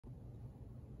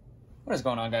What is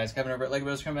going on, guys? Kevin over at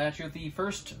Collectibles coming at you with the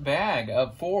first bag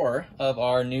of 4 of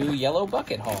our new yellow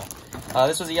bucket haul.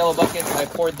 This was a yellow bucket. I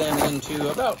poured them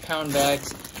into about pound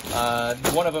bags.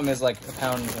 One of them is like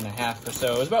 1.5 pounds or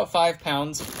so. It was about 5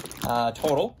 pounds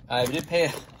total. I did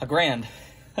pay a grand.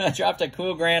 I dropped a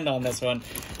cool grand on this one.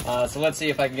 So let's see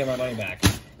if I can get my money back.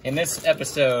 In this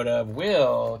episode of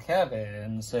Will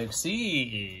Kevin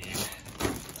Succeed?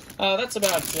 That's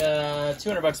about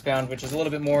 200 bucks a pound, which is a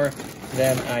little bit more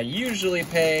than I usually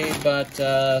pay, but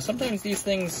sometimes these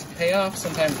things pay off,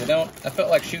 sometimes they don't. I felt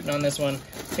like shooting on this one.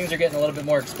 Things are getting a little bit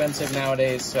more expensive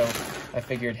nowadays, so I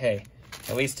figured, hey,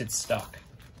 at least it's stock.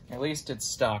 At least it's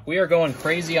stock. We are going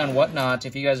crazy on Whatnot.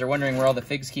 If you guys are wondering where all the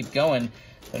figs keep going,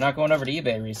 they're not going over to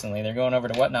eBay recently. They're going over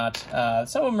to Whatnot.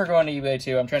 Some of them are going to eBay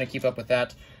too. I'm trying to keep up with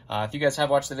that. If you guys have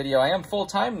watched the video, I am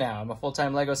full-time now. I'm a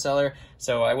full-time Lego seller,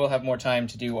 so I will have more time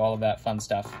to do all of that fun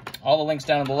stuff. All the links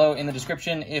down below in the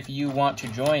description if you want to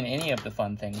join any of the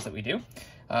fun things that we do.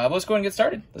 Let's go ahead and get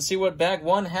started. Let's see what bag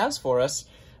 1 has for us.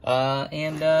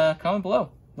 And comment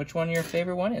below which one your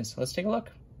favorite one is. Let's take a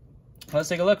look. Let's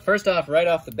take a look. First off, right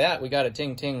off the bat, we got a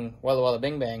Ting Ting Walla Walla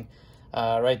Bing Bang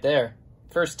right there.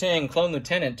 First Ting, Clone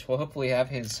Lieutenant. We'll hopefully have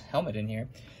his helmet in here.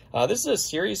 This is a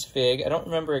series fig. I don't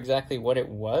remember exactly what it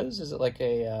was. Is it like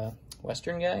a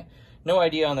Western guy? No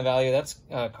idea on the value. That's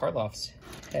Karloff's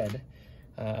head,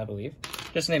 I believe.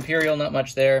 Just an Imperial, not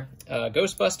much there.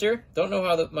 Ghostbuster. Don't know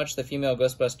how much the female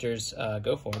Ghostbusters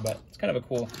go for, but it's kind of a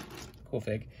cool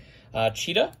fig.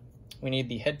 Cheetah. We need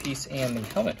the headpiece and the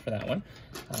helmet for that one.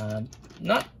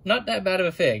 Not that bad of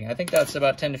a fig. I think that's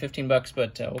about 10 to 15 bucks,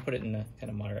 but we'll put it in a kind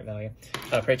of moderate value.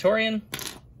 Praetorian.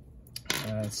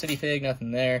 City fig,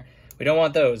 nothing there. We don't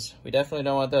want those. We definitely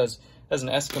don't want those. That's an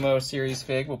Eskimo series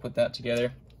fig. We'll put that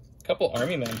together. A couple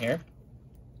army men here.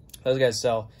 Those guys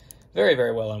sell very,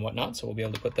 very well on Whatnot, so we'll be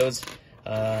able to put those.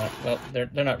 Well, they're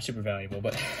not super valuable,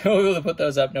 but we'll be able to put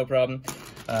those up, no problem.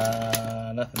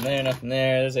 Nothing there, nothing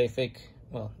there. There's a fake,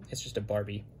 well, it's just a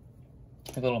Barbie.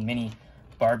 A little mini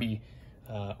Barbie.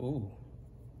 Ooh.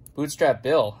 Bootstrap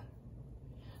Bill.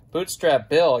 Bootstrap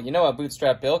Bill. You know what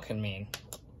Bootstrap Bill can mean.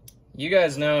 You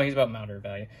guys know he's about moderate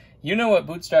value. You know what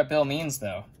Bootstrap Bill means,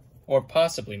 though. Or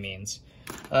possibly means.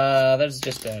 That's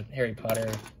just a Harry Potter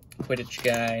Quidditch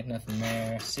guy. Nothing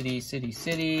there. City, city,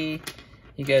 city.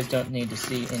 You guys don't need to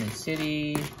see any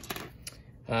city.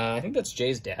 I think that's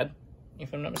Jay's dad,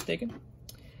 if I'm not mistaken.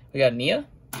 We got Nia.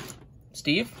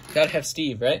 Steve. Gotta have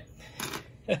Steve, right?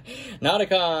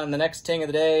 Nauticon, the next Ting of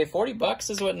the day. 40 bucks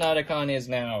is what Nauticon is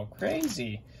now.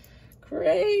 Crazy.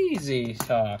 Crazy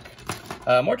talk.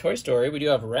 More Toy Story. We do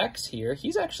have Rex here.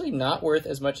 He's actually not worth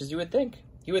as much as you would think.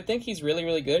 You would think he's really,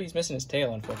 really good. He's missing his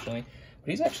tail, unfortunately.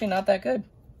 But he's actually not that good.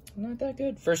 Not that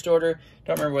good. First Order.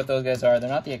 Don't remember what those guys are. They're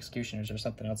not the Executioners or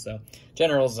something else, though.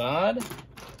 General Zod.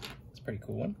 It's a pretty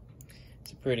cool one.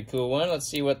 It's a pretty cool one. Let's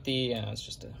see what the... it's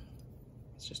just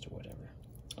a whatever.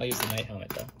 I'll use the Night Helmet,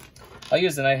 though. I'll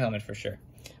use the Night Helmet for sure.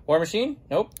 War Machine?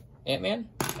 Nope. Ant-Man?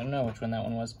 I don't know which one that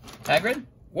one was. Hagrid?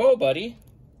 Whoa, buddy.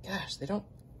 Gosh, they don't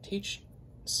teach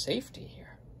safety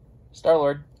here.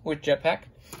 Star-Lord with jetpack.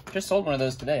 Just sold one of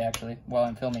those today, actually. While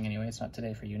I'm filming anyway. It's not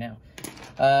today for you now.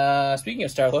 Speaking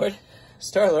of Star-Lord.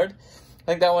 I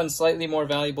think that one's slightly more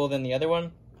valuable than the other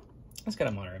one. It's got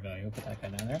a moderate value. We'll put that guy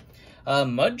down there.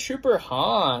 Mud Trooper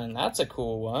Han. That's a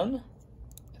cool one.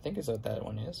 I think is what that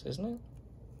one is, isn't it?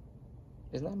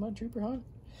 Isn't that Mud Trooper Han?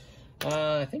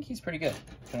 I think he's pretty good.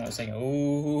 Hold on a second.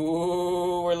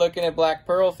 Ooh, we're looking at Black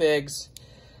Pearl figs.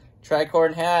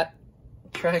 Tricorn hat.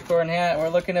 Tricorn hat. We're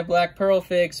looking at Black Pearl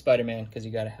figs. Spider-Man, because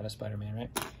you got to have a Spider-Man, right?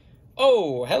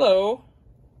 Oh, hello.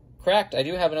 Cracked. I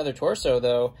do have another torso,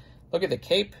 though. Look at the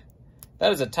cape.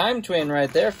 That is a time twin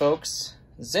right there, folks.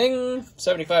 Zing.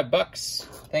 75 bucks.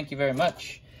 Thank you very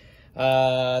much.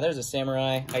 There's a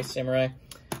samurai. Ice samurai.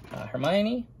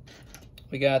 Hermione.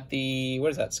 We got the,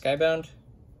 what is that, Skybound?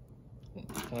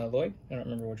 Lloyd? I don't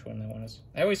remember which one that one is.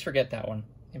 I always forget that one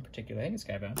in particular. I think it's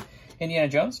Skybound. Indiana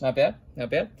Jones, not bad, not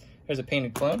bad. There's a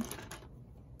painted clone.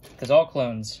 Because all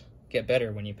clones get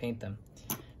better when you paint them.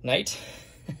 Knight.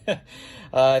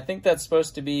 I think that's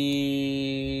supposed to be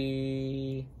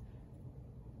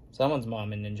someone's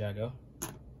mom in Ninjago.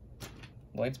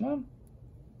 Lloyd's mom?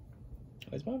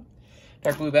 Lloyd's mom?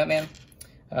 Dark Blue Batman.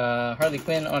 Harley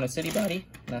Quinn on a city body.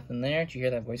 Nothing there. Did you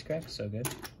hear that voice crack? So good.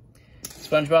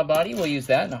 SpongeBob body. We'll use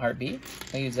that in a heartbeat.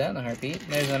 There's a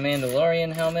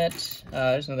Mandalorian helmet.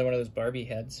 There's another one of those Barbie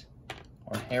heads.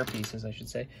 Or hair pieces, I should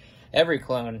say. Every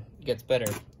clone gets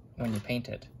better when you paint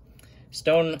it.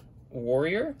 Stone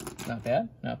Warrior. Not bad.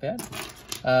 Not bad.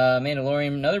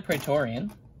 Mandalorian. Another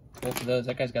Praetorian. Both of those.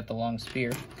 That guy's got the long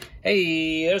spear.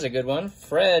 Hey, there's a good one.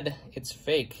 Fred. It's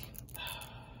fake.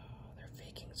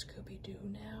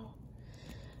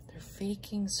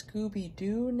 faking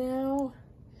Scooby-Doo now?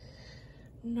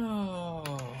 No,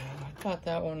 I thought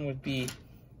that one would be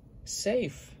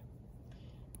safe.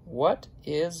 What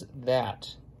is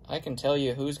that? I can tell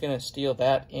you who's gonna steal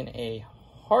that in a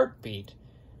heartbeat.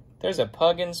 There's a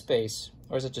pug in space.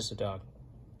 Or is it just a dog?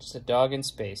 Just a dog in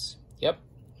space. Yep,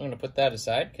 I'm gonna put that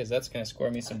aside because that's gonna score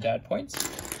me some dad points.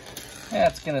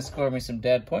 That's gonna score me some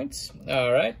dad points.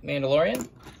 All right, Mandalorian.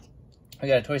 We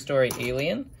got a Toy Story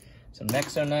Alien, some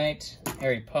Nexonite,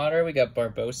 Harry Potter. We got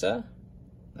Barbossa.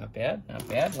 Not bad, not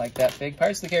bad. Like that fig.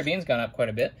 Pirates of the Caribbean's gone up quite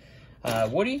a bit.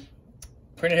 Woody,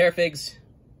 printed hair figs.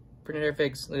 Printed hair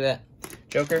figs, look at that.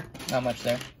 Joker, not much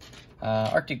there.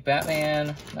 Arctic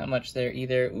Batman, not much there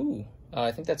either. Ooh,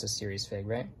 I think that's a series fig,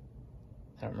 right?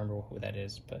 I don't remember who that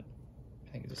is, but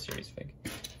I think it's a series fig,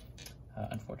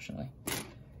 unfortunately.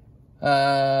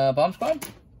 Bomb Squad,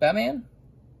 Batman,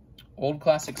 Old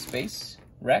Classic Space,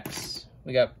 Rex.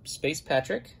 We got Space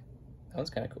Patrick. That one's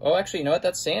kind of cool. Oh, actually, you know what?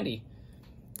 That's Sandy.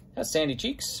 That's Sandy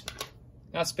Cheeks.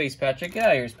 Not Space Patrick. Get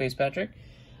out of here, Space Patrick.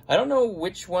 I don't know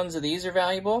which ones of these are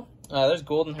valuable. There's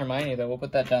Golden Hermione, though. We'll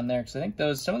put that down there, because I think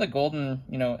some of the Golden,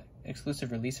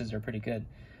 exclusive releases are pretty good.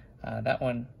 That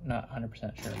one, not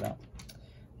 100% sure about.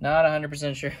 Not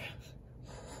 100% sure.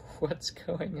 What's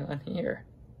going on here?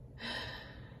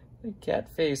 The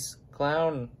cat face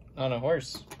clown on a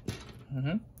horse.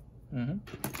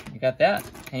 You got that.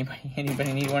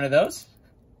 Anybody need one of those?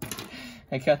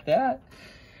 I got that.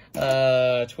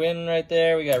 Twin right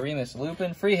there. We got Remus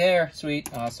Lupin. Free hair. Sweet.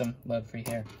 Awesome. Love free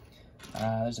hair.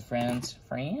 There's a Franz.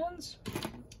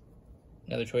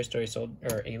 Another Toy Story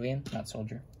or Alien. Not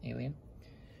Soldier. Alien.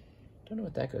 Don't know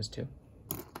what that goes to.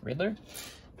 Riddler?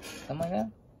 Something like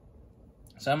that?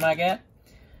 Something like that?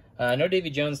 No Davy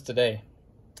Jones today.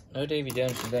 No Davy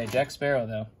Jones today. Jack Sparrow,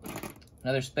 though.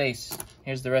 Another space.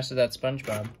 Here's the rest of that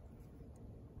SpongeBob.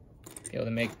 Be able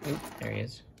to make... Oop, there he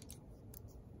is.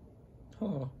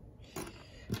 Oh.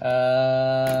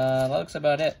 That looks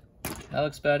about it. That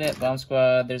looks about it. Bomb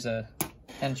Squad. There's a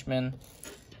henchman.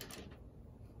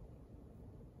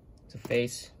 It's a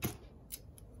face.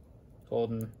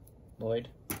 Golden Lloyd.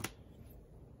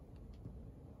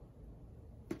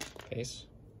 Face.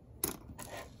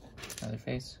 Another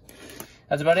face.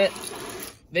 That's about it.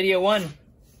 Video 1.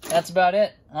 That's about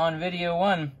it on video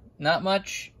 1. Not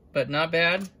much, but not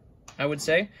bad, I would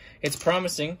say. It's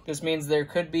promising. This means there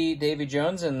could be Davy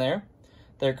Jones in there.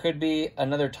 There could be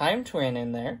another Time Twin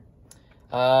in there.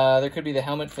 There could be the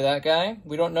helmet for that guy.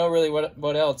 We don't know really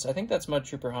what else. I think that's Mud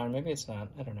Trooper Han. Maybe it's not.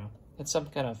 I don't know. It's some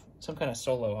kind of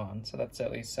solo on, so that's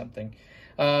at least something.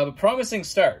 But promising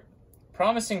start.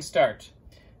 Promising start.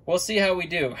 We'll see how we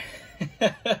do.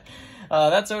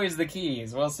 That's always the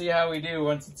keys. We'll see how we do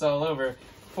once it's all over.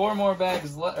 3 more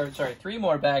bags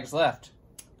left.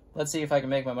 Let's see if I can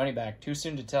make my money back. Too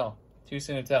soon to tell. Too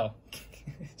soon to tell.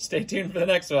 Stay tuned for the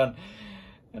next one,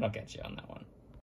 and I'll catch you on that one.